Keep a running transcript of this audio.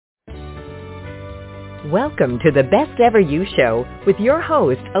Welcome to the Best Ever You Show with your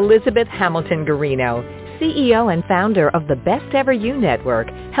host, Elizabeth Hamilton Garino, CEO and founder of the Best Ever You Network,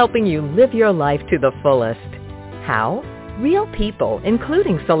 helping you live your life to the fullest. How? Real people,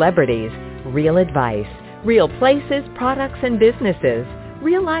 including celebrities, real advice, real places, products, and businesses,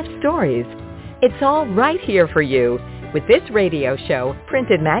 real life stories. It's all right here for you with this radio show,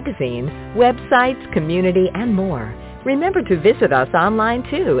 printed magazine, websites, community, and more. Remember to visit us online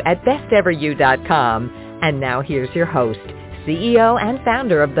too at besteveryou.com. And now here's your host, CEO and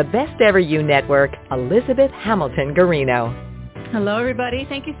founder of the Best Ever You Network, Elizabeth Hamilton Garino. Hello, everybody.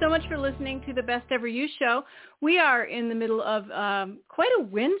 Thank you so much for listening to the Best Ever You Show. We are in the middle of quite a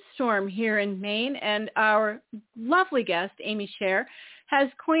windstorm here in Maine, and our lovely guest, Amy Scher, has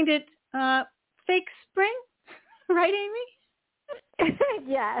coined it fake spring. Right, Amy?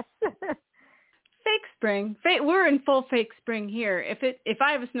 Yes. Fake spring. We're in full fake spring here. If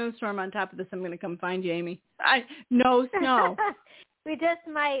I have a snowstorm on top of this, I'm going to come find you, Amy. No snow. We just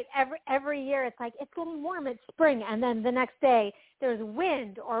might. Every year it's like, it's getting warm, it's spring. And then the next day there's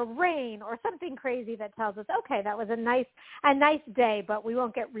wind or rain or something crazy that tells us, okay, that was a nice day, but we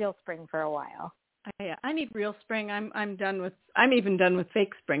won't get real spring for a while. Yeah, I need real spring. I'm even done with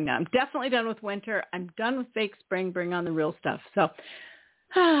fake spring now. I'm definitely done with winter. I'm done with fake spring. Bring on the real stuff. So,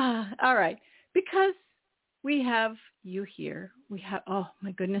 all right. Because we have you here. Oh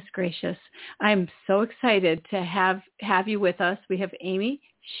my goodness gracious. I'm so excited to have you with us. We have Amy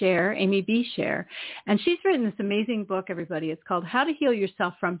Scher, Amy B. Scher, and she's written this amazing book, everybody. It's called How to Heal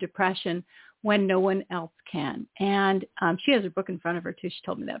Yourself from Depression When No One Else Can. And she has her book in front of her too. She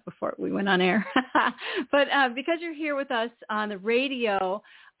told me that before we went on air. But because you're here with us on the radio,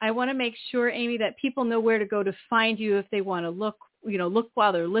 I want to make sure, Amy, that people know where to go to find you if they want to look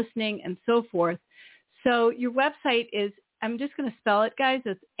while they're listening and so forth. So your website is, I'm just going to spell it, guys.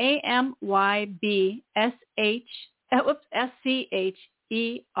 It's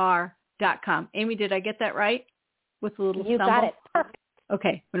AMYBSCHER.com. Amy, did I get that right? With a little stumble? You got it. Perfect. Okay,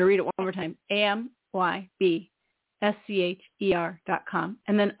 I'm going to read it one more time. AMYBSCHER.com.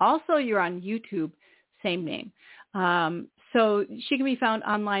 And then also you're on YouTube, same name. So she can be found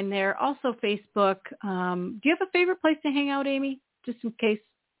online there. Also Facebook. Do you have a favorite place to hang out, Amy? Just in case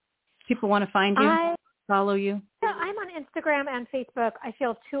people want to find you, follow you. Yeah, I'm on Instagram and Facebook. I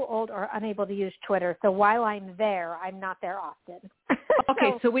feel too old or unable to use Twitter. So while I'm there, I'm not there often.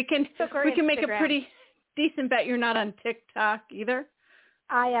 Okay, so we can make a Instagram. pretty decent bet you're not on TikTok either.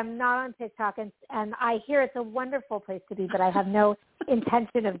 I am not on TikTok, and I hear it's a wonderful place to be, but I have no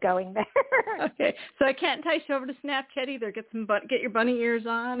intention of going there. Okay, so I can't entice you over to Snapchat either. Get your bunny ears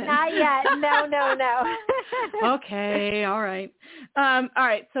on. Not yet. No. Okay, all right. All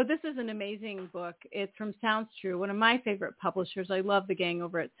right, so this is an amazing book. It's from Sounds True, one of my favorite publishers. I love the gang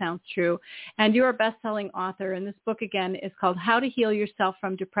over at Sounds True. And you're a best-selling author, and this book, again, is called How to Heal Yourself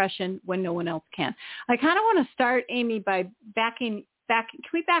from Depression When No One Else Can. I kind of want to start, Amy, by can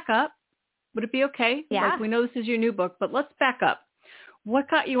we back up? Would it be okay? Yeah. We know this is your new book, but let's back up. What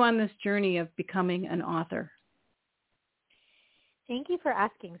got you on this journey of becoming an author? Thank you for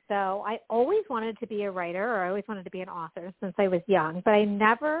asking. So I always wanted to be a writer, or I always wanted to be an author since I was young, but I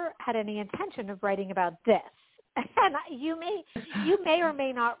never had any intention of writing about this. And you may or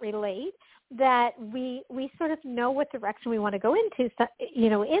may not relate that we sort of know what direction we want to go into,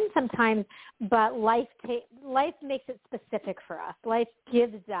 in sometimes, but life makes it specific for us. Life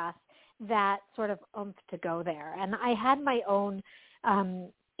gives us that sort of oomph to go there. And I had my own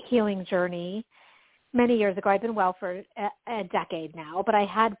healing journey many years ago. I've been well for a decade now, but I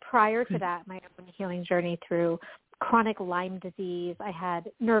had prior to that my own healing journey through chronic Lyme disease. I had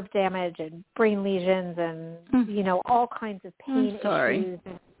nerve damage and brain lesions and, all kinds of pain issues.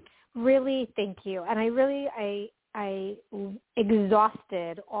 And really, thank you. And I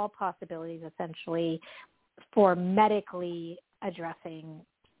exhausted all possibilities essentially for medically addressing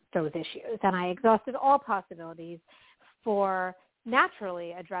those issues. And I exhausted all possibilities for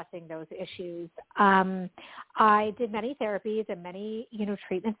naturally addressing those issues. I did many therapies and many,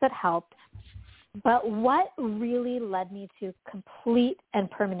 treatments that helped. But what really led me to complete and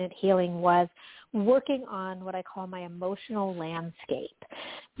permanent healing was working on what I call my emotional landscape,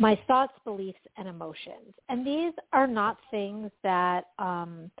 my thoughts, beliefs, and emotions. And these are not things that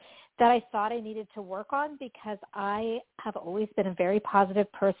I thought I needed to work on because I have always been a very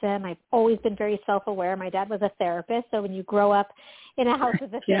positive person. I've always been very self-aware. My dad was a therapist, so when you grow up in a house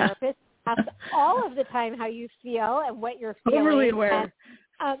with a therapist, that's all of the time how you feel and what you're feeling. Overly aware.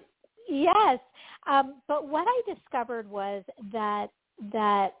 And, yes. But what I discovered was that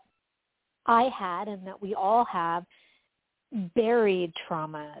I had, and that we all have, buried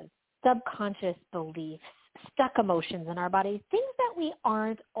traumas subconscious beliefs, stuck emotions in our body, things that we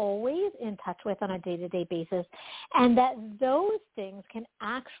aren't always in touch with on a day-to-day basis, and that those things can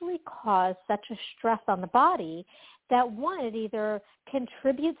actually cause such a stress on the body that, one, it either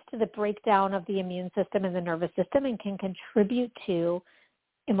contributes to the breakdown of the immune system and the nervous system and can contribute to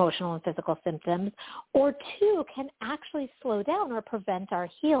emotional and physical symptoms, or two, can actually slow down or prevent our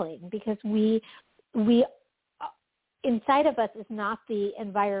healing, because we inside of us is not the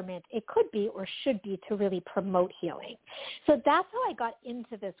environment it could be or should be to really promote healing. So that's how I got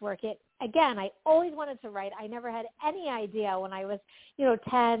into this work. Again, I always wanted to write. I never had any idea when I was,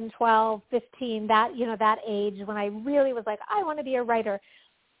 10, 12, 15, that age, when I really was like, I want to be a writer.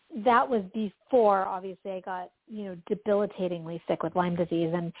 That was before, obviously, I got, debilitatingly sick with Lyme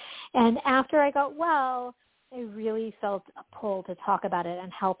disease. And after I got well, I really felt a pull to talk about it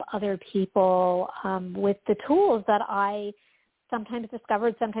and help other people with the tools that I sometimes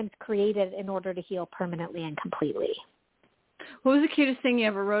discovered, sometimes created in order to heal permanently and completely. What was the cutest thing you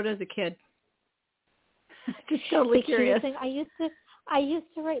ever wrote as a kid? Just totally curious. I used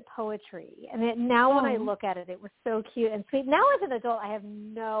to write poetry, and now when I look at it, it was so cute and sweet. Now as an adult, I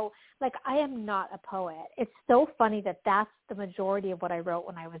am not a poet. It's so funny that that's the majority of what I wrote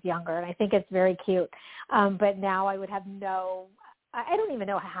when I was younger, and I think it's very cute. But now I would have I don't even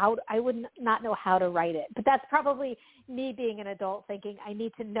know I would not know how to write it. But that's probably me being an adult thinking I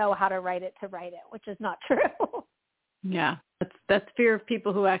need to know how to write it, which is not true. Yeah, that's fear of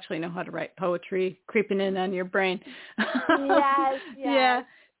people who actually know how to write poetry creeping in on your brain. Yes. Yeah.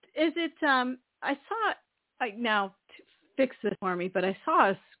 Is it? I saw. Now fix this for me, but I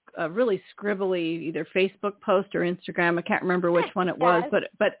saw a really scribbly either Facebook post or Instagram. I can't remember which one it was, but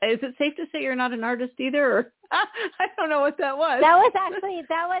is it safe to say you're not an artist either? Or I don't know what that was. That was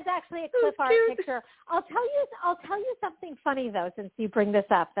actually a clip art picture. I'll tell you something funny though, since you bring this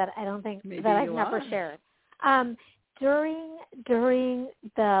up that I don't think that I've never shared. During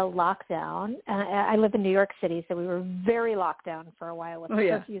the lockdown, I live in New York City, so we were very locked down for a while with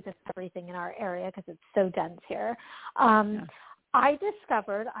curfews and everything in our area because it's so dense here. I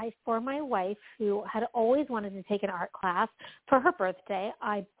discovered for my wife, who had always wanted to take an art class, for her birthday,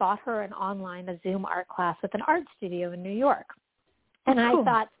 I bought her a Zoom art class with an art studio in New York. And I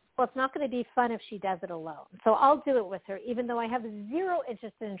thought, well, it's not going to be fun if she does it alone. So I'll do it with her, even though I have zero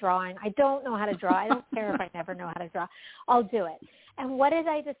interest in drawing. I don't know how to draw. I don't care if I never know how to draw. I'll do it. And what did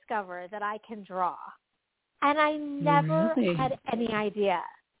I discover? That I can draw. And I never had any idea.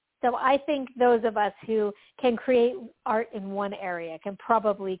 So I think those of us who can create art in one area can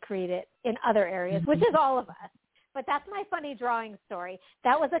probably create it in other areas, which is all of us. But that's my funny drawing story.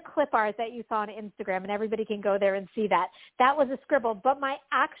 That was a clip art that you saw on Instagram, and everybody can go there and see that. That was a scribble. But my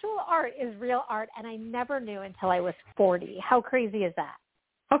actual art is real art, and I never knew until I was 40. How crazy is that?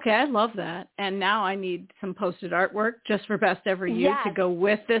 Okay, I love that. And now I need some posted artwork just for Best Ever You to go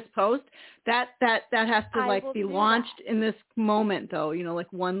with this post. That has to be launched in this moment, though.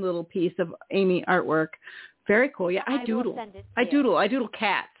 Like one little piece of Amy artwork. Very cool. Yeah, I doodle. I doodle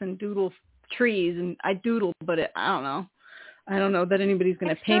cats and doodle trees, and I doodle, but I don't know that anybody's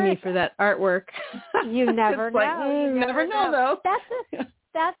going to pay me for that artwork. You never know. You never know though.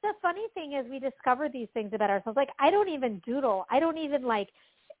 That's the funny thing is we discover these things about ourselves. Like, I don't even doodle. I don't even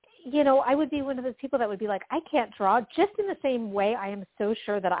I would be one of those people that would be like, I can't draw. Just in the same way, I am so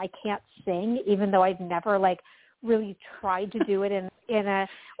sure that I can't sing, even though I've never really tried to do it in a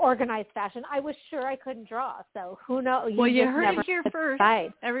organized fashion. I was sure I couldn't draw. So who knows? Well, you heard it here first.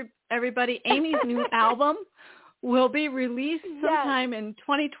 Everybody, Amy's new album will be released sometime in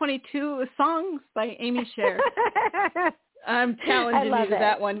 2022. Songs by Amy Scher. I'm challenging you to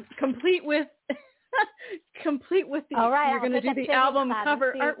that one, complete with the. All right, you're going to do the album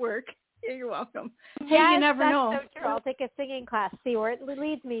cover artwork. Yeah, you're welcome. Hey, yes, you never know. That's so true. I'll take a singing class. See where it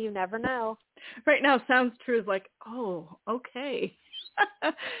leads me. You never know. Right now, Sounds True is like, oh, okay.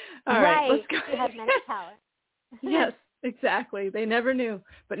 All right. Let's go. You have many talents. Yes, exactly. They never knew,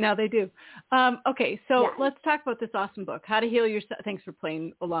 but now they do. Okay, so let's talk about this awesome book, How to Heal Yourself. Thanks for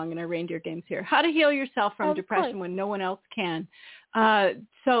playing along in our reindeer games here. How to Heal Yourself from Depression When No One Else Can.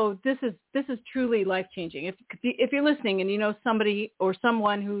 So this is truly life-changing. If you're listening and you know somebody or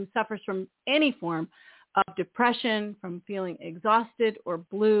someone who suffers from any form of depression, from feeling exhausted or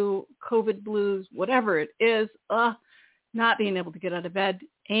blue, COVID blues, whatever it is, not being able to get out of bed,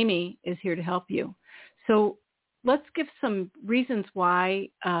 Amy is here to help you. So let's give some reasons why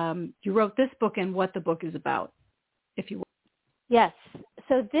you wrote this book and what the book is about, if you will. Yes.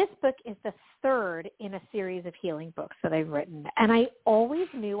 So this book is the third in a series of healing books that I've written. And I always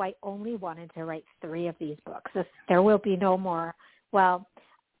knew I only wanted to write 3 of these books. There will be no more. Well,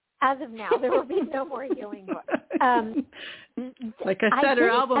 As of now, there will be no more healing books. Like I said, her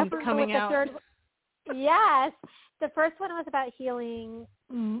album's coming out. Yes. The first one was about healing,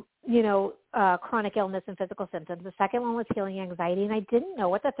 chronic illness and physical symptoms. The second one was healing anxiety, and I didn't know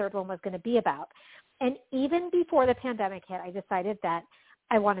what the third one was going to be about. And even before the pandemic hit, I decided that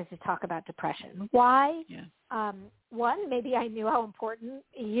I wanted to talk about depression. Why? Yeah. One, maybe I knew how important,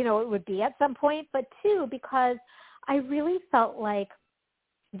 it would be at some point, but two, because I really felt like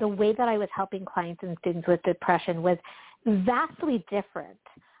the way that I was helping clients and students with depression was vastly different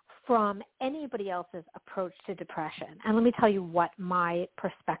from anybody else's approach to depression. And let me tell you what my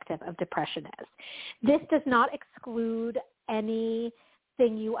perspective of depression is. This does not exclude anything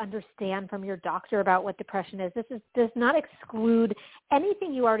you understand from your doctor about what depression is. Does not exclude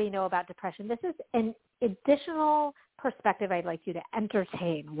anything you already know about depression. This is an additional perspective I'd like you to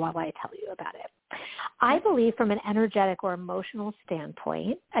entertain while I tell you about it. I believe from an energetic or emotional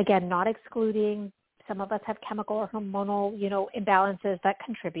standpoint, again, not excluding some of us have chemical or hormonal, imbalances that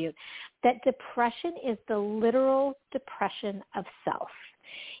contribute, that depression is the literal depression of self.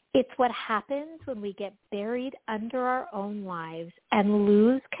 It's what happens when we get buried under our own lives and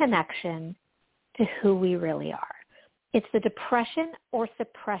lose connection to who we really are. It's the depression or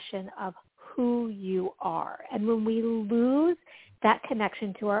suppression of who you are. And when we lose that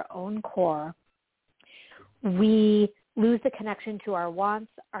connection to our own core, we lose the connection to our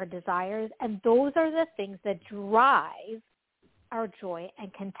wants, our desires, and those are the things that drive our joy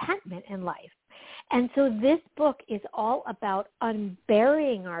and contentment in life. And so this book is all about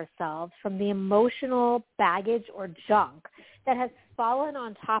unburying ourselves from the emotional baggage or junk that has fallen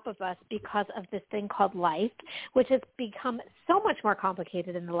on top of us because of this thing called life, which has become so much more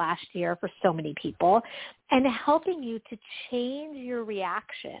complicated in the last year for so many people, and helping you to change your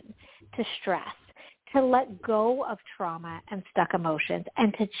reaction to stress, to let go of trauma and stuck emotions,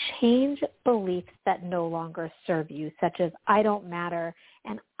 and to change beliefs that no longer serve you, such as I don't matter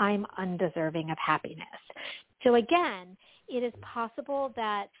and I'm undeserving of happiness. So again, it is possible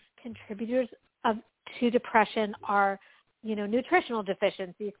that contributors to depression are, nutritional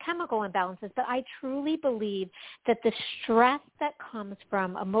deficiencies, chemical imbalances, but I truly believe that the stress that comes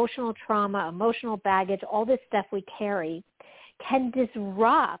from emotional trauma, emotional baggage, all this stuff we carry can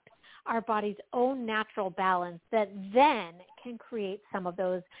disrupt our body's own natural balance that then can create some of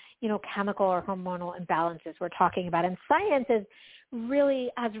those, chemical or hormonal imbalances we're talking about. And science has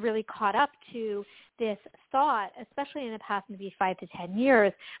really caught up to this thought, especially in the past maybe 5 to 10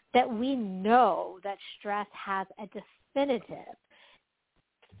 years, that we know that stress has a definitive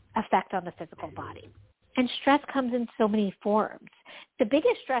effect on the physical body. And stress comes in so many forms. The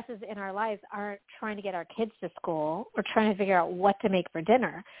biggest stresses in our lives aren't trying to get our kids to school or trying to figure out what to make for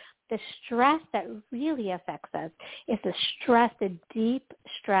dinner. The stress that really affects us is the deep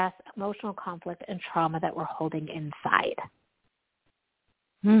stress, emotional conflict, and trauma that we're holding inside.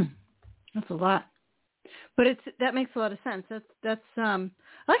 That's a lot. But that makes a lot of sense. That's I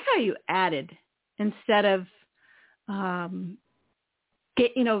like how you added instead of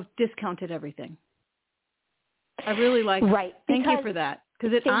discounted everything. I really like right. Thank you for that,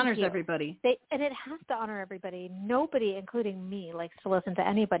 because it honors everybody. And it has to honor everybody. Nobody, including me, likes to listen to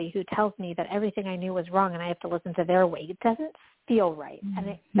anybody who tells me that everything I knew was wrong and I have to listen to their way. It doesn't feel right. And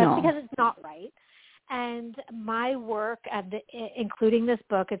that's because it's not right. And my work, including this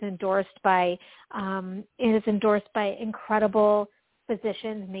book, is endorsed by incredible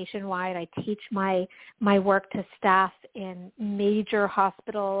physicians nationwide. I teach my work to staff in major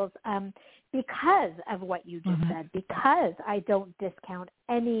hospitals because of what you just said, because I don't discount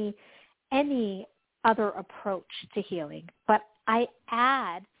any other approach to healing, but I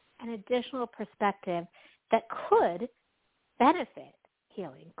add an additional perspective that could benefit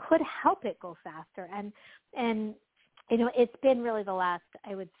healing, could help it go faster. And it's been really the last,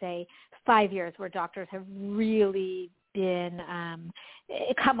 I would say, 5 years where doctors have really been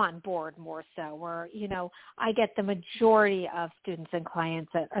come on board more so, where, I get the majority of students and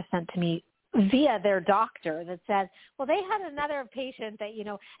clients that are sent to me via their doctor that says, well, they had another patient that,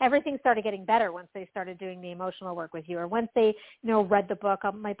 everything started getting better once they started doing the emotional work with you, or once they, read the book.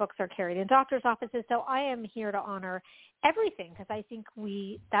 My books are carried in doctors' offices. So I am here to honor everything, because I think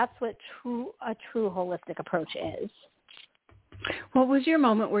that's what a true holistic approach is. What was your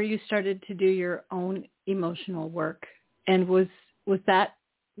moment where you started to do your own emotional work? And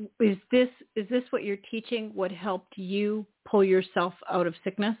is this what you're teaching? What helped you pull yourself out of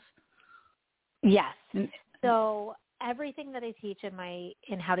sickness? Yes. So everything that I teach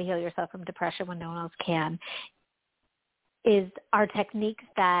in How to Heal Yourself from Depression When No One Else Can are techniques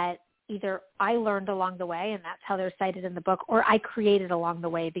that, either I learned along the way, and that's how they're cited in the book, or I created along the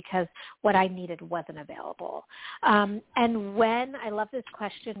way because what I needed wasn't available. And I love this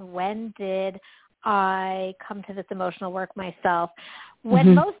question, when did I come to this emotional work myself?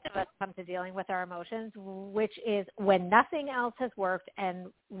 When most of us come to dealing with our emotions, which is when nothing else has worked and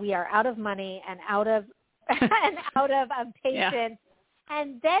we are out of money and out of patience.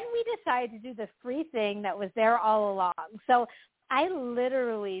 And then we decide to do the free thing that was there all along. So I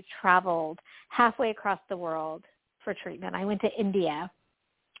literally traveled halfway across the world for treatment. I went to India,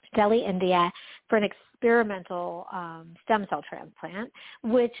 Delhi, India, for an experimental stem cell transplant,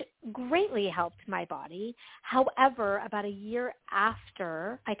 which greatly helped my body. However, about a year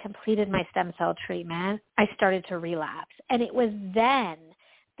after I completed my stem cell treatment, I started to relapse. And it was then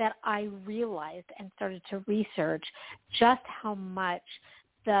that I realized and started to research just how much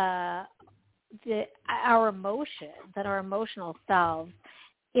our emotions and our emotional selves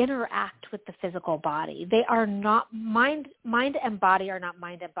interact with the physical body. They are not mind and body are not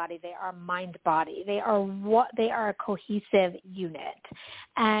mind and body. They are mind body. They are a cohesive unit.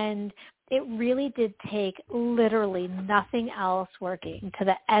 And it really did take literally nothing else working to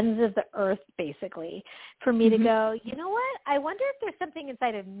the ends of the earth, basically, for me to go, you know what? I wonder if there's something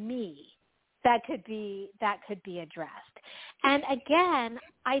inside of me that could be addressed. And again,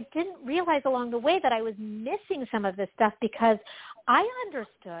 I didn't realize along the way that I was missing some of this stuff because I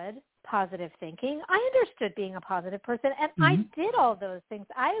understood positive thinking. I understood being a positive person, and I did all those things.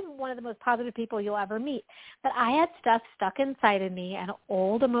 I am one of the most positive people you'll ever meet. But I had stuff stuck inside of me and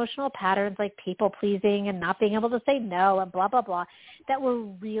old emotional patterns like people-pleasing and not being able to say no and blah, blah, blah, that were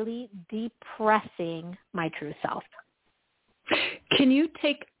really depressing my true self. Can you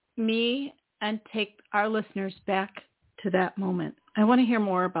take me and take our listeners back to that moment? I want to hear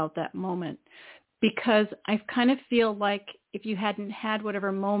more about that moment, because I kind of feel like if you hadn't had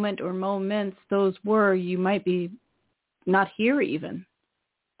whatever moment or moments those were, you might be not here even.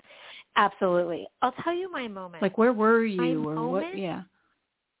 Absolutely. I'll tell you my moment. Like, where were you my or moment, what? Yeah.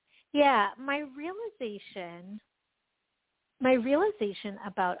 Yeah. My realization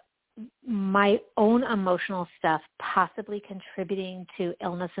about my own emotional stuff possibly contributing to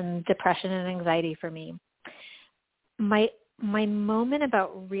illness and depression and anxiety for me. My moment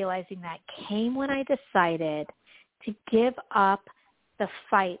about realizing that came when I decided to give up the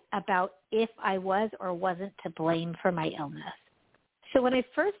fight about if I was or wasn't to blame for my illness. So when I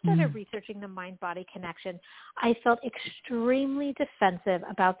first started researching the mind-body connection, I felt extremely defensive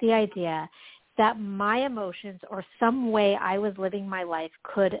about the idea that my emotions or some way I was living my life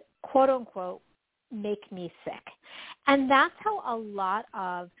could, quote unquote, make me sick. And that's how a lot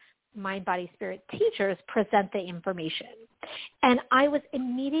of mind, body, spirit teachers present the information. And I was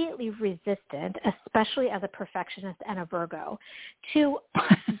immediately resistant, especially as a perfectionist and a Virgo, to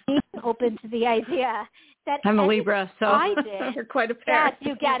being open to the idea that I'm a Libra, so I did. You're quite a pair. Yes,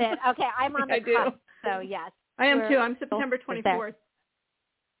 you get it. Okay, I'm on the cusp, so yes. I am too. I'm September 24th.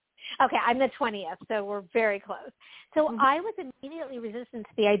 Okay, I'm the 20th, so we're very close. So I was immediately resistant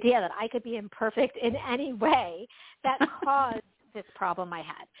to the idea that I could be imperfect in any way that caused this problem I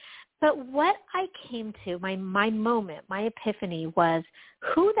had. But what I came to, my moment, my epiphany was,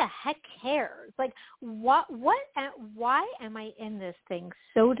 who the heck cares? Like, why am I in this thing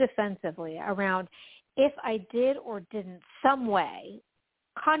so defensively around if I did or didn't some way,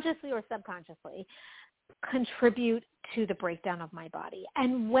 consciously or subconsciously, contribute to the breakdown of my body?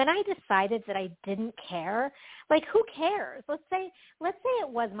 And when I decided that I didn't care, like, who cares? Let's say it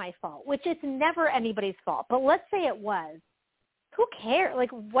was my fault, which is never anybody's fault, but let's say it was. Who cares?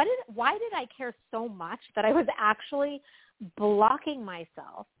 Like, why did I care so much that I was actually blocking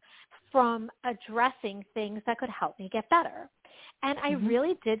myself from addressing things that could help me get better? And I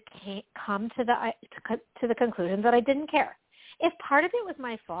really did come to the conclusion that I didn't care. If part of it was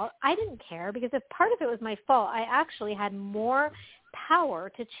my fault, I didn't care, because if part of it was my fault, I actually had more power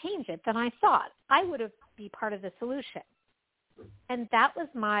to change it than I thought. I would have been part of the solution. And that was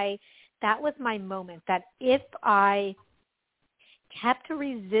my moment, that if I kept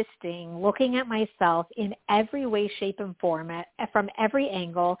resisting looking at myself in every way, shape, and form, from every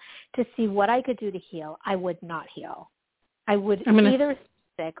angle, to see what I could do to heal, I would not heal. I would either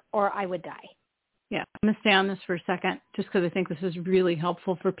sick or I would die. Yeah, I'm going to stay on this for a second, just because I think this is really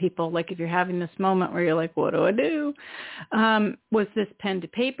helpful for people. Like, if you're having this moment where you're like, what do I do? Was this pen to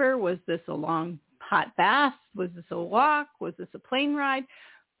paper? Was this a long hot bath? Was this a walk? Was this a plane ride?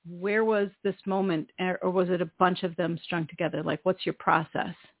 Where was this moment, or was it a bunch of them strung together? Like, what's your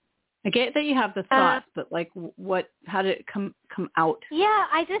process? I get that you have the thoughts, but like how did it come out? Yeah,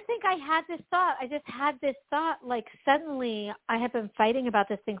 I just think I had this thought. Like suddenly I have been fighting about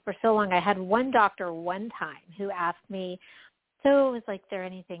this thing for so long. I had one doctor one time who asked me, so it was like, is there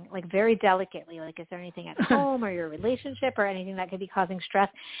anything, like very delicately, like, is there anything at home or your relationship or anything that could be causing stress?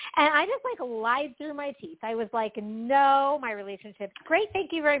 And I just like lied through my teeth. I was like, no, my relationship's great.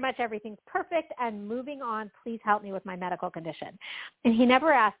 Thank you very much. Everything's perfect. And moving on, please help me with my medical condition. And he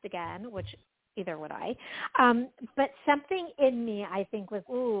never asked again, which either would I. But something in me, I think, was,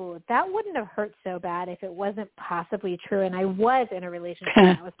 ooh, that wouldn't have hurt so bad if it wasn't possibly true. And I was in a relationship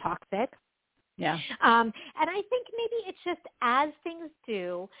that was toxic. Yeah. And I think maybe it's just as things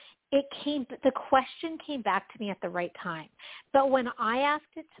do, the question came back to me at the right time. But when I asked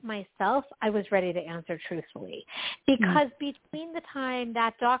it to myself, I was ready to answer truthfully. Because between the time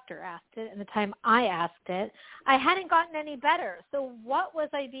that doctor asked it and the time I asked it, I hadn't gotten any better. So what was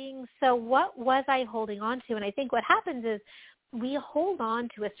I holding on to? And I think what happens is we hold on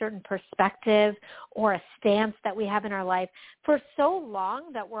to a certain perspective or a stance that we have in our life for so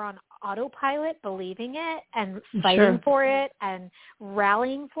long that we're on autopilot, believing it and fighting for it and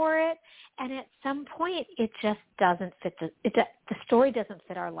rallying for it. And at some point, it just doesn't fit. The story doesn't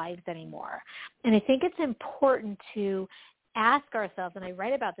fit our lives anymore. And I think it's important to ask ourselves, and I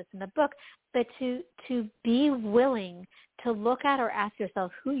write about this in the book, but to be willing to look at or ask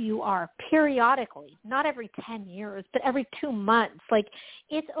yourself who you are periodically, not every 10 years, but every 2 months. Like,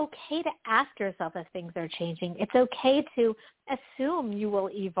 it's okay to ask yourself if things are changing. It's okay to assume you will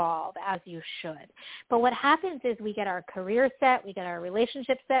evolve as you should. But what happens is we get our career set, we get our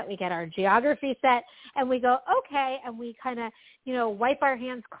relationship set, we get our geography set, and we go, okay, and we kind of, wipe our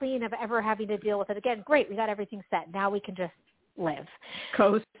hands clean of ever having to deal with it again. Great, we got everything set. Now we can just live.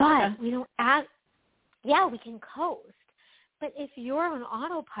 Coast. But we don't ask. Yeah, we can coast. But if you're on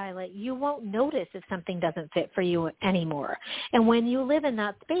autopilot, you won't notice if something doesn't fit for you anymore. And when you live in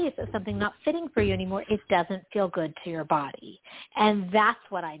that space of something not fitting for you anymore, it doesn't feel good to your body. And that's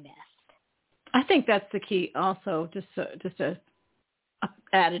what I missed. I think that's the key also, just a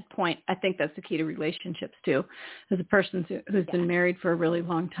added point. I think that's the key to relationships too. As a person who's been married for a really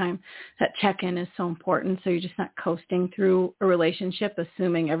long time, that check-in is so important. So you're just not coasting through a relationship,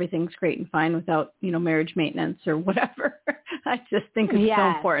 assuming everything's great and fine without, marriage maintenance or whatever. I just think it's so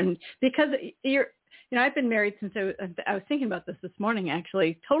important because I've been married since I was thinking about this morning,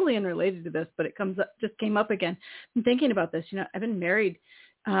 actually, totally unrelated to this, but just came up again. I'm thinking about this. I've been married.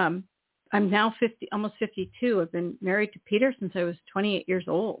 I'm now 50, almost 52. I've been married to Peter since I was 28 years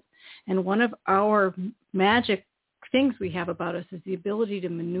old. And one of our magic things we have about us is the ability to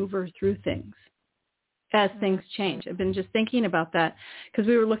maneuver through things as things change. I've been just thinking about that because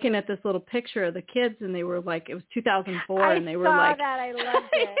we were looking at this little picture of the kids and they were like, it was 2004 and they were like, I saw that. I loved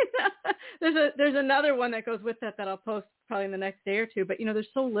it. There's another one that goes with that I'll post probably in the next day or two, but they're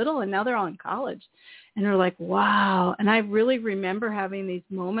so little and now they're all in college and they're like, wow. And I really remember having these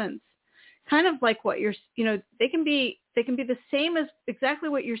moments kind of like what you're, they can be the same as exactly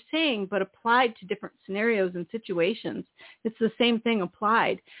what you're saying, but applied to different scenarios and situations. It's the same thing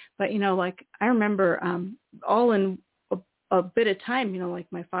applied. But, like I remember all in a bit of time, like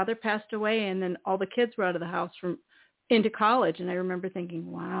my father passed away and then all the kids were out of the house into college. And I remember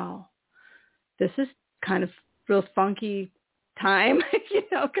thinking, wow, this is kind of real funky time,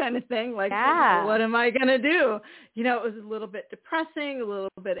 kind of thing. Like, what am I going to do? It was a little bit depressing, a little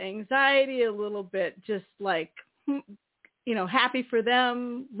bit anxiety, a little bit just like, happy for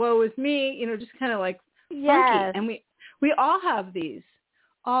them. Woe is me, just kind of like funky. And we all have these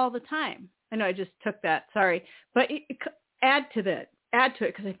all the time. I know I just took that. Sorry. But add to it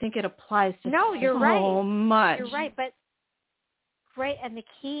because I think it applies to you're right. much. You're right. But right. And the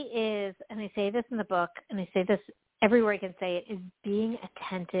key is, and I say this in the book and I say this everywhere I can say it, is being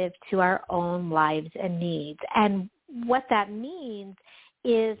attentive to our own lives and needs. And what that means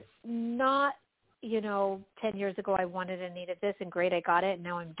is not, 10 years ago I wanted and needed this and great, I got it and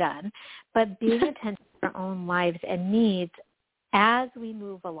now I'm done. But being attentive to our own lives and needs as we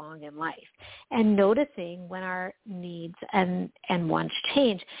move along in life and noticing when our needs and wants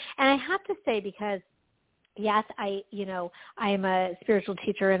change. And I have to say, because yes, I'm a spiritual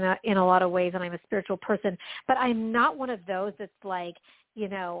teacher in a lot of ways, and I'm a spiritual person, but I'm not one of those that's like,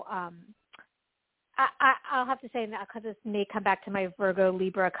 I'll have to say that because this may come back to my Virgo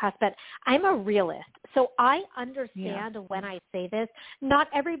Libra cusp, but I'm a realist. So I understand when I say this, not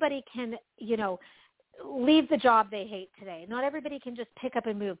everybody can, leave the job they hate today. Not everybody can just pick up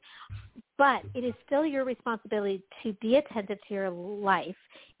and move. But it is still your responsibility to be attentive to your life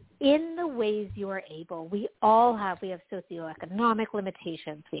in the ways you are able. We have socioeconomic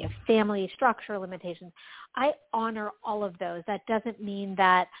limitations. We have family structure limitations. I honor all of those. That doesn't mean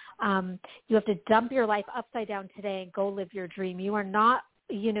that you have to dump your life upside down today and go live your dream. You are not,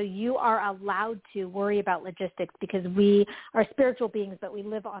 you are allowed to worry about logistics because we are spiritual beings, but we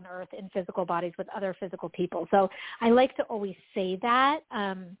live on earth in physical bodies with other physical people. So I like to always say that.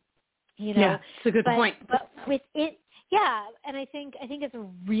 Yeah, it's a good point. But with it, yeah, and I think it's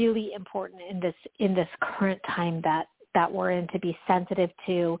really important in this current time that we're in to be sensitive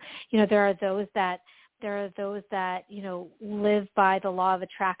to. There are those that live by the law of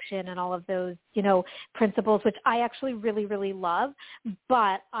attraction and all of those principles, which I actually really, really love.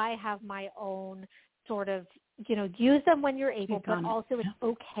 But I have my own sort of use them when you're able, but also it's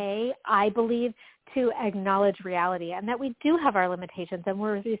okay, I believe, to acknowledge reality and that we do have our limitations and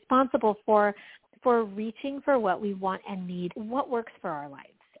we're responsible for reaching for what we want and need, what works for our lives.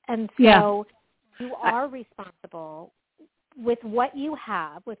 And so you are responsible with what you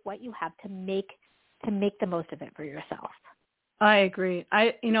have to make the most of it for yourself. I agree.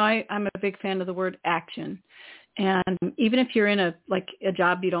 I'm a big fan of the word action. And even if you're in a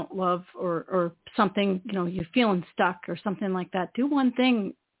job you don't love or something, you're feeling stuck or something like that, do one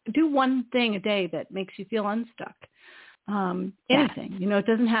thing a day that makes you feel unstuck. Anything, it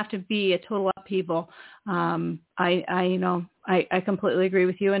doesn't have to be a total upheaval. I completely agree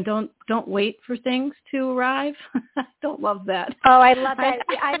with you. And don't wait for things to arrive. I don't love that. Oh, I love that.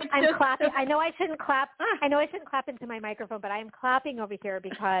 I'm clapping. I know I shouldn't clap. I know I shouldn't clap into my microphone, but I'm clapping over here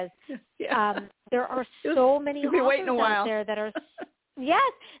because there are so many authors out there that are,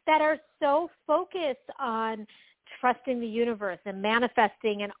 that are so focused on trusting the universe and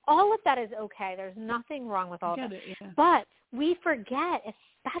manifesting, and all of that is okay. There's nothing wrong with all that. But we forget,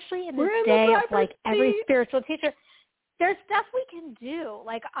 especially in this day of every spiritual teacher, there's stuff we can do.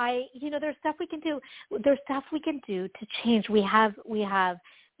 There's stuff we can do. There's stuff we can do to change. We have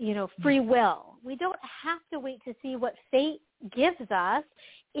free will. We don't have to wait to see what fate gives us.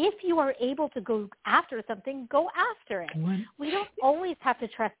 If you are able to go after something, go after it. We don't always have to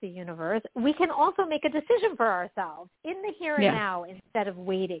trust the universe. We can also make a decision for ourselves in the here and now instead of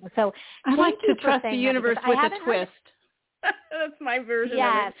waiting. So I like to trust the universe with a twist. That's my version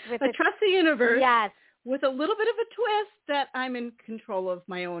of it. I trust the universe with a little bit of a twist that I'm in control of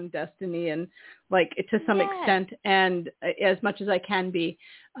my own destiny and to some extent and as much as I can be.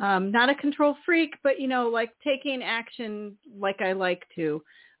 Not a control freak, but taking action like I like to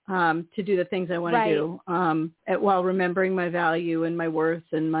do the things I want to do while remembering my value and my worth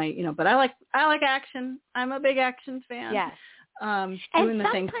and my, but I like action. I'm a big action fan. Yes. Doing the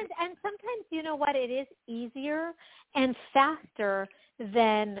things. And sometimes, you know what, it is easier and faster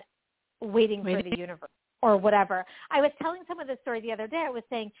than waiting for the universe or whatever. I was telling someone this story the other day. I was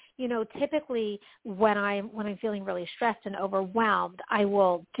saying, typically when I'm feeling really stressed and overwhelmed, I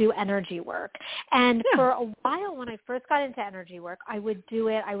will do energy work. And for a while when I first got into energy work, I would do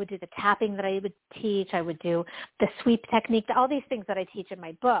it. I would do the tapping that I would teach. I would do the sweep technique, all these things that I teach in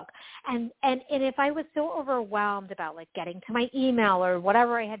my book. And if I was so overwhelmed about getting to my email or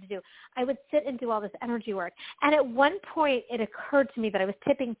whatever I had to do, I would sit and do all this energy work. And at one point it occurred to me that I was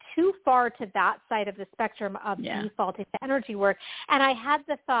tipping too far to that side of the spectrum of defaulting to energy work. And I had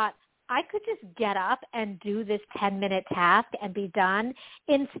the thought, I could just get up and do this 10-minute task and be done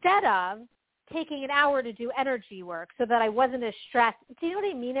instead of taking an hour to do energy work so that I wasn't as stressed. Do you know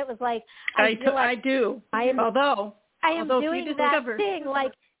what I mean? It was I do. Although I am doing that thing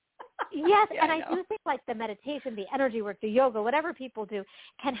yes, and I do think the meditation, the energy work, the yoga, whatever people do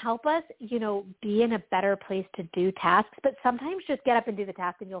can help us, be in a better place to do tasks. But sometimes just get up and do the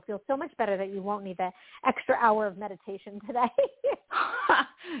task and you'll feel so much better that you won't need the extra hour of meditation today.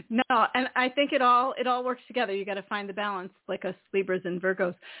 No, and I think it all works together. You got to find the balance like us Libras and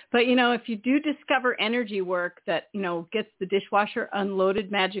Virgos. But, if you do discover energy work that, gets the dishwasher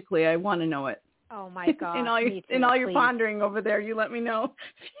unloaded magically, I want to know it. Oh my God! in all your pondering over there, you let me know.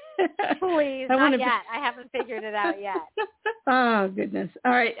 Please, not yet. I haven't figured it out yet. Oh goodness!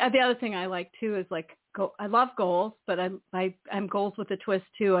 All right. The other thing I like too is I love goals, but I'm goals with a twist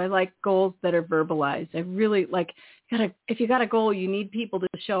too. I like goals that are verbalized. I really if you got a goal, you need people to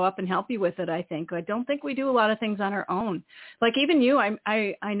show up and help you with it. I don't think we do a lot of things on our own. Even you, I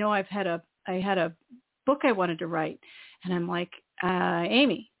know I had a book I wanted to write, and I'm like,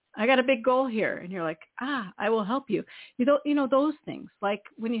 Amy, I got a big goal here. And you're like, I will help you. Those things,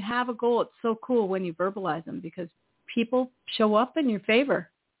 when you have a goal, it's so cool when you verbalize them because people show up in your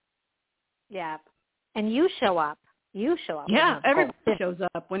favor. Yeah. And you show up. You show up. Yeah, everybody shows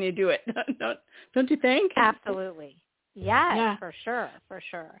up when you do it. Don't you think? Absolutely. Yes, Yeah. for sure. For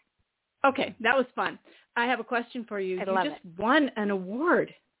sure. Okay, that was fun. I have a question for you. I You love just it. won an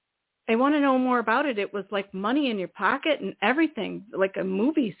award. I want to know more about it. It was like money in your pocket and everything, like a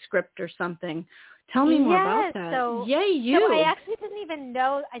movie script or something. Tell me more about that. So, Yay, you. So I actually didn't even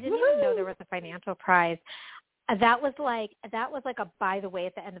know. I didn't even know there was a financial prize. That was like a by the way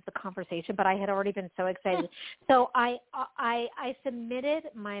at the end of the conversation, but I had already been so excited. So I submitted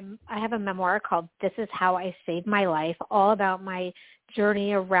I have a memoir called This Is How I Saved My Life, all about my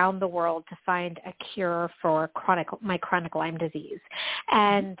journey around the world to find a cure for my chronic Lyme disease.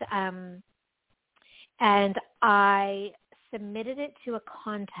 And I submitted it to a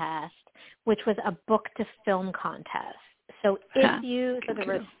contest, which was a book to film contest. So there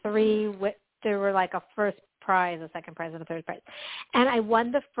were three, there were like a first prize, a second prize, and a third prize. And I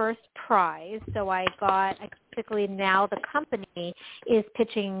won the first prize. So I basically now the company is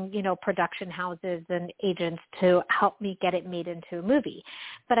pitching, production houses and agents to help me get it made into a movie.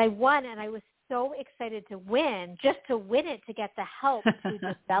 But I won, and I was so excited to win, just to win it, to get the help to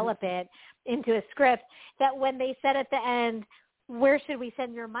develop it into a script, that when they said at the end, where should we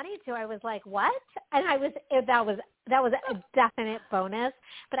send your money to? I was like, what? And that was a definite bonus.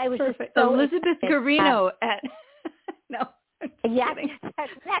 But I was Perfect. just so Elizabeth Garino at no. Yeah, next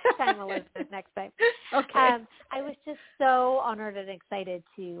time, Elizabeth. Next time. Okay. I was just so honored and excited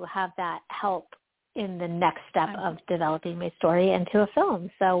to have that help in the next step of developing my story into a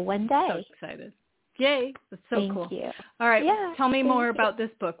film. So one day. So excited. Yay. That's so cool. Thank you. All right. Yeah, tell me more about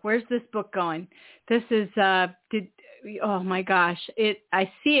this book. Where's this book going? This is, oh my gosh.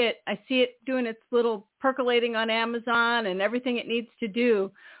 I see it doing its little percolating on Amazon and everything it needs to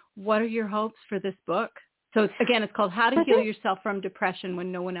do. What are your hopes for this book? So again, it's called How to Heal Yourself from Depression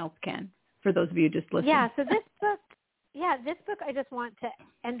When No One Else Can, for those of you just listening. Yeah. So this book I just want to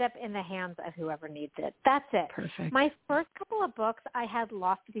end up in the hands of whoever needs it. That's it. Perfect. My first couple of books, I had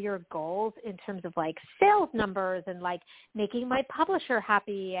loftier goals in terms of like sales numbers and like making my publisher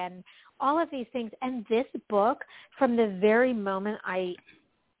happy and all of these things. And this book, from the very moment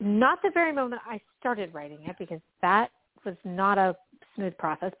not the very moment I started writing it, because that was not a smooth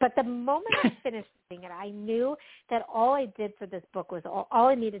process, but the moment I finished reading it, I knew that all I did for this book was all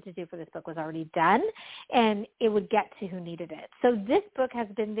I needed to do for this book was already done, and it would get to who needed it. So this book has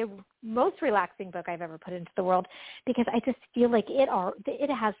been the most relaxing book I've ever put into the world, because I just feel like it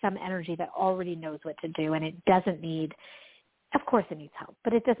has some energy that already knows what to do, and it doesn't need. Of course, it needs help,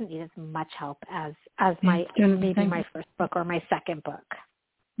 but it doesn't need as much help as my first book or my second book.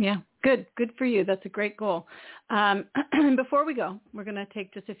 Yeah, good for you. That's a great goal. Before we go, we're going to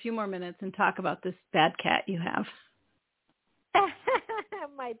take just a few more minutes and talk about this bad cat you have.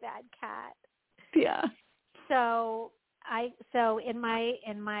 My bad cat. Yeah. So on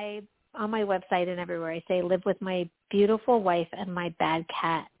my website and everywhere, I say live with my beautiful wife and my bad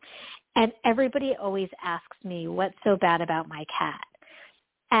cat. And everybody always asks me what's so bad about my cat.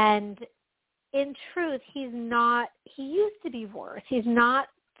 And in truth, he used to be worse. He's not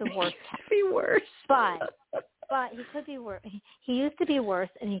the worst cat. He could be worse. But he could be worse. He used to be worse,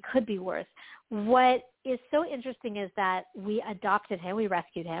 and he could be worse. What is so interesting is that we adopted him. We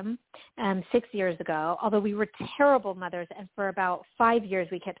rescued him 6 years ago, although we were terrible mothers. And for about 5 years,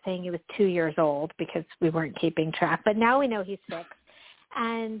 we kept saying he was 2 years old because we weren't keeping track. But now we know he's 6.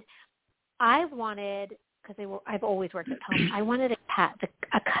 And I wanted, because I've always worked at home, I wanted a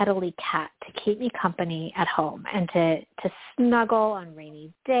cuddly cat to keep me company at home and to snuggle on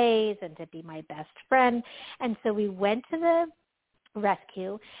rainy days and to be my best friend. And so we went to the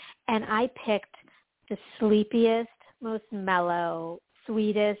rescue, and I picked the sleepiest, most mellow,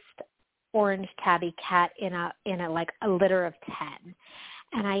 sweetest orange tabby cat in a litter of 10.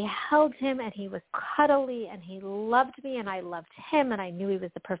 And I held him, and he was cuddly, and he loved me, and I loved him, and I knew he was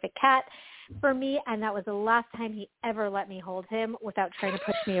the perfect cat for me. And that was the last time he ever let me hold him without trying to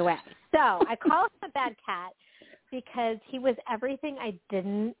push me away. So I call him a bad cat because he was everything I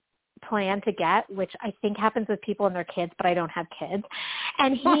didn't plan to get, which I think happens with people and their kids, but I don't have kids.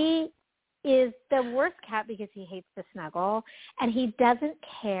 And he is the worst cat because he hates to snuggle, and he doesn't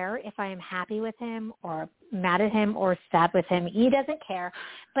care if I am happy with him or mad at him or sad with him. He doesn't care.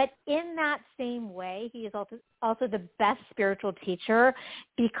 But in that same way, he is also the best spiritual teacher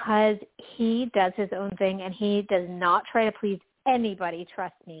because he does his own thing, and he does not try to please anybody,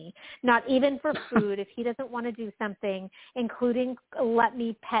 trust me, not even for food. If he doesn't want to do something, including let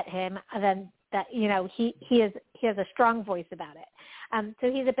me pet him, then that, he has a strong voice about it.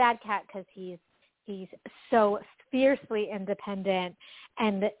 So he's a bad cat because he's so fiercely independent,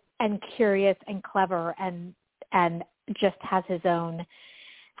 and curious and clever and just has his own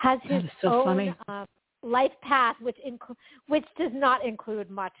life path, which does not include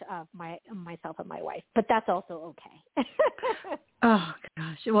much of myself and my wife, but that's also okay. Oh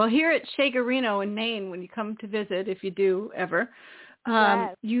gosh! Well, here at Scher in Maine, when you come to visit, if you do ever,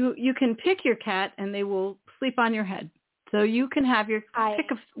 yes. you can pick your cat and they will sleep on your head. So you can have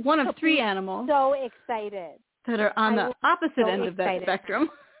pick one of three animals. So excited that are on the opposite end of that spectrum.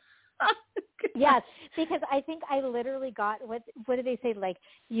 Yes, because I think I literally got what do they say? Like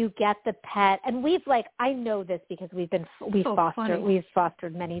you get the pet, and I know this because we've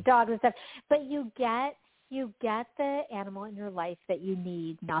fostered many dogs and stuff. But you get the animal in your life that you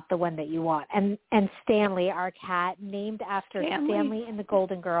need, not the one that you want. And Stanley, our cat, named after Stanley and the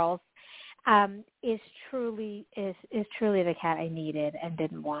Golden Girls, is truly the cat I needed and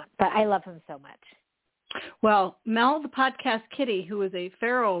didn't want. But I love him so much. Well, Mel, the podcast kitty, who is a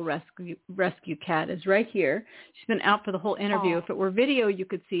feral rescue cat, is right here. She's been out for the whole interview. If it were video, you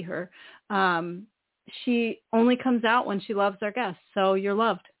could see her. She only comes out when she loves our guests, so you're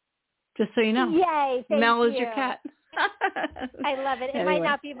loved. Just so you know. Yay! Thank Mel you. Is your cat. I love it. It might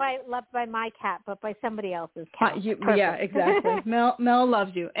not be loved by my cat, but by somebody else's cat. Yeah, exactly. Mel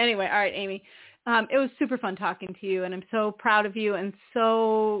loves you. Anyway, all right, Amy. It was super fun talking to you, and I'm so proud of you and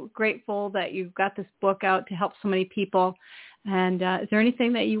so grateful that you've got this book out to help so many people. And is there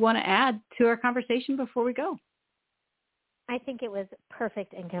anything that you want to add to our conversation before we go? I think it was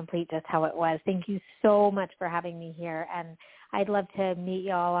perfect and complete just how it was. Thank you so much for having me here. And I'd love to meet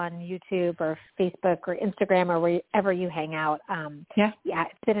y'all on YouTube or Facebook or Instagram or wherever you hang out. Yeah,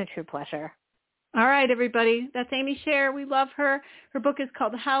 it's been a true pleasure. All right, everybody. That's Amy Scher. We love her. Her book is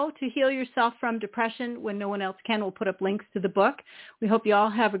called How to Heal Yourself from Depression When No One Else Can. We'll put up links to the book. We hope you all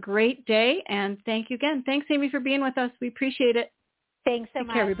have a great day. And thank you again. Thanks, Amy, for being with us. We appreciate it. Thanks so much.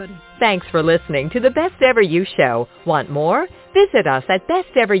 Take care, everybody. Thanks for listening to the Best Ever You Show. Want more? Visit us at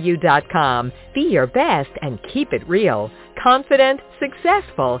besteveryou.com. Be your best and keep it real. Confident,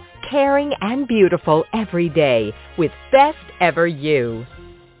 successful, caring, and beautiful every day with Best Ever You.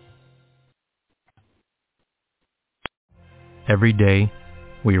 Every day,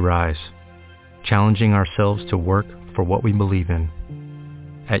 we rise, challenging ourselves to work for what we believe in.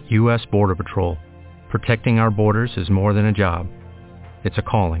 At U.S. Border Patrol, protecting our borders is more than a job. It's a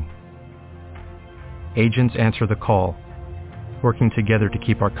calling. Agents answer the call, working together to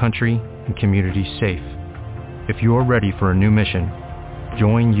keep our country and communities safe. If you are ready for a new mission,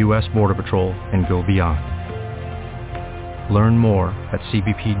 join U.S. Border Patrol and go beyond. Learn more at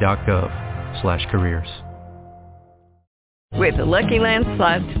cbp.gov/careers. With the Lucky Land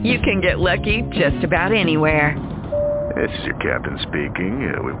Slots, you can get lucky just about anywhere. This is your captain speaking.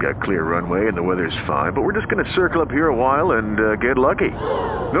 We've got clear runway and the weather's fine, but we're just going to circle up here a while and get lucky.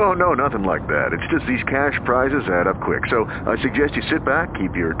 No, nothing like that. It's just these cash prizes add up quick. So I suggest you sit back,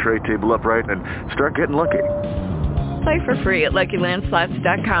 keep your tray table upright, and start getting lucky. Play for free at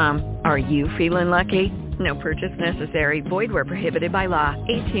LuckyLandSlots.com. Are you feeling lucky? No purchase necessary. Void where prohibited by law.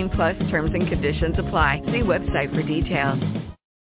 18+ terms and conditions apply. See website for details.